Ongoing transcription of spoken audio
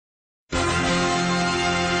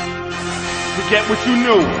Forget what you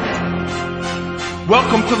knew.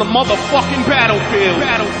 Welcome to the motherfucking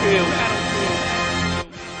battlefield.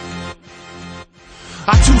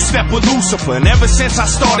 I two-step with Lucifer, and ever since I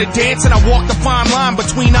started dancing, I walked the fine line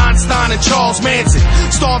between Einstein and Charles Manson.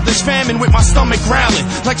 Starved this famine with my stomach growling,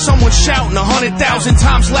 like someone shouting 100,000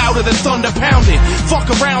 times louder than thunder pounding. Fuck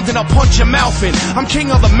around and I'll punch your mouth in. I'm king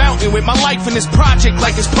of the mountain with my life in this project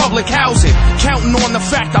like it's public housing. Counting on the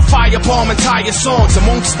fact I firebomb entire songs and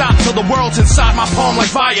won't stop till the world's inside my palm like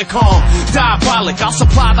Viacom. Diabolic, I'll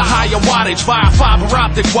supply the higher wattage via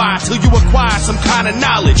fiberoptic wire till you acquire some kind of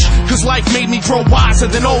knowledge. Cause life made me grow wiser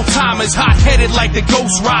than old timers, hot-headed like the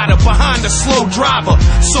Ghost Rider behind a slow driver.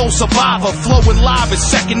 Soul survivor, flowing live is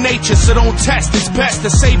second nature, so don't test. It's best to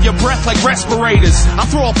save your breath like respirators. I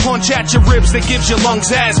throw a punch at your ribs that gives your lungs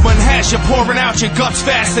asthma and has you pouring out your guts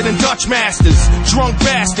faster than Dutch masters. Drunk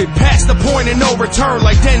bastard, past the point of no return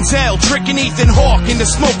like Denzel, tricking Ethan Hawke into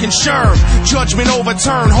smoking Sherm. Judgment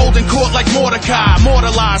overturned, holding court like Mordecai.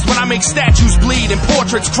 Immortalized when I make statues bleed and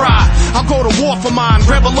portraits cry. I'll go to war for mine,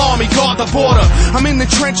 rebel army, guard the border. I'm in the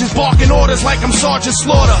trenches barking orders like I'm Sergeant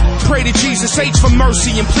Slaughter. Pray to Jesus H for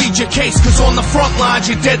mercy and plead your case, cause on the front lines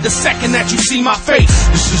you're dead the second that you see my face.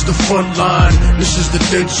 This is the front line, this is the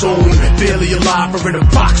dead zone. Barely alive or in a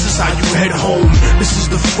box is how you head home. This is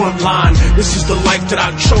the front line, this is the life that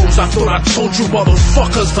I chose. I thought I told you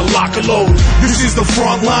motherfuckers to lock and load. This is the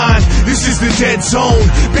front line, this is the dead zone.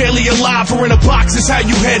 Barely alive or in a box is how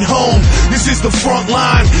you head home. This is the front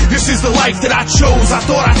line, this is the life that I chose. I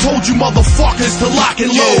thought I told you motherfuckers to lock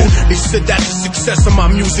and load. They said that the success of my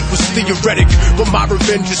music was theoretic, but my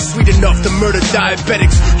revenge is sweet enough to murder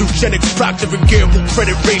diabetics. Eugenics, Procter & Gamble,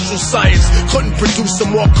 credit racial science couldn't produce a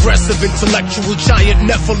more aggressive intellectual giant.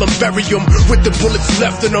 Nephilim, bury him with the bullets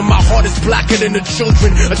left in him. My heart is blacker than the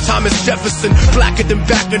children of Thomas Jefferson, blacker than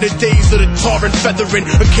back in the days of the tar and feathering.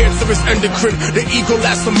 A cancerous endocrine, the eagle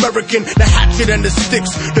last American, the hatchet and the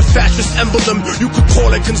sticks, the fascist emblem. You could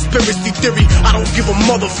call it conspiracy theory, I don't give a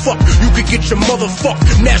motherfuck. You could get your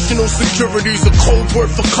motherfucked. National security's a code word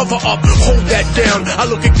for cover up. Hold that down, I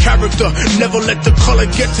look at character, never let the color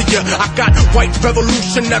get to you. I got white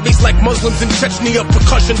revolutionaries like Muslims in Chechnya,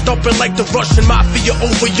 percussion thumping like the Russian mafia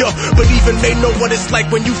over you. But even they know what it's like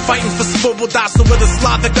when you fighting for svoboda. So whether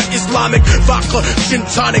Slavic or Islamic, vodka, gin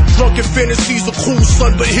tonic, drunken fantasies are cool,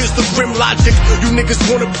 son. But here's the grim logic: you niggas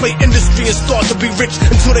wanna play industry and start to be rich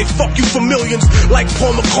until they fuck you for millions. Like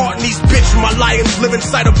Paul McCartney's bitch, my lions live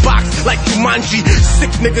inside a box like Jumanji.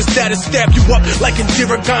 Sick niggas that'll stab you up like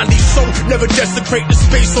Indira Gandhi. So never desecrate the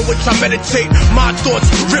space on which I meditate. My thoughts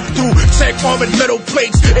rip through tank armored metal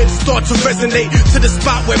plates and start to resonate to the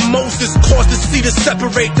spot where Moses caused the sea to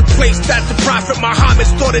separate. The place that the prophet Muhammad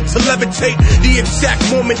started to levitate. The exact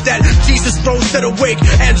moment that Jesus rose set awake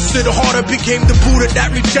and stood harder, became the Buddha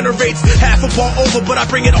that regenerates. Half a bar over, but I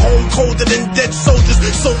bring it home colder than dead soldiers.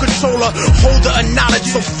 So controller, holder of knowledge,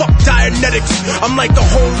 so fuck Dianetics. I'm like the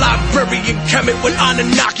whole librarian Kemet with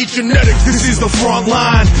Anunnaki genetics. This is the front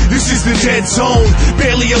line, this is the dead zone.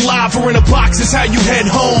 Barely alive or in a box is how you head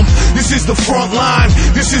home. This is the front line,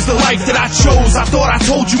 this is the life that I chose. I thought I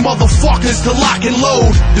told you motherfuckers to lock and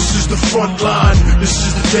load. This is the front line, this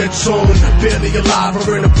is the dead zone. Barely alive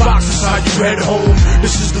or in a box is how you head home.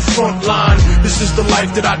 This is the front line, this is the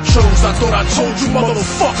life that I chose. I thought I told you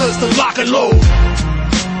motherfuckers to lock and load.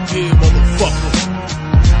 Yeah, motherfucker.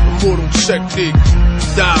 Immortal technique,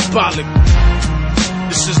 diabolic.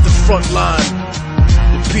 This is the front line.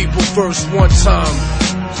 The people verse one time.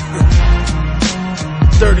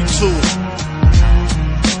 32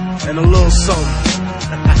 and a little something.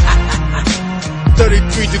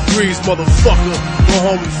 33 degrees, motherfucker. Go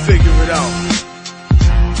home and figure it out.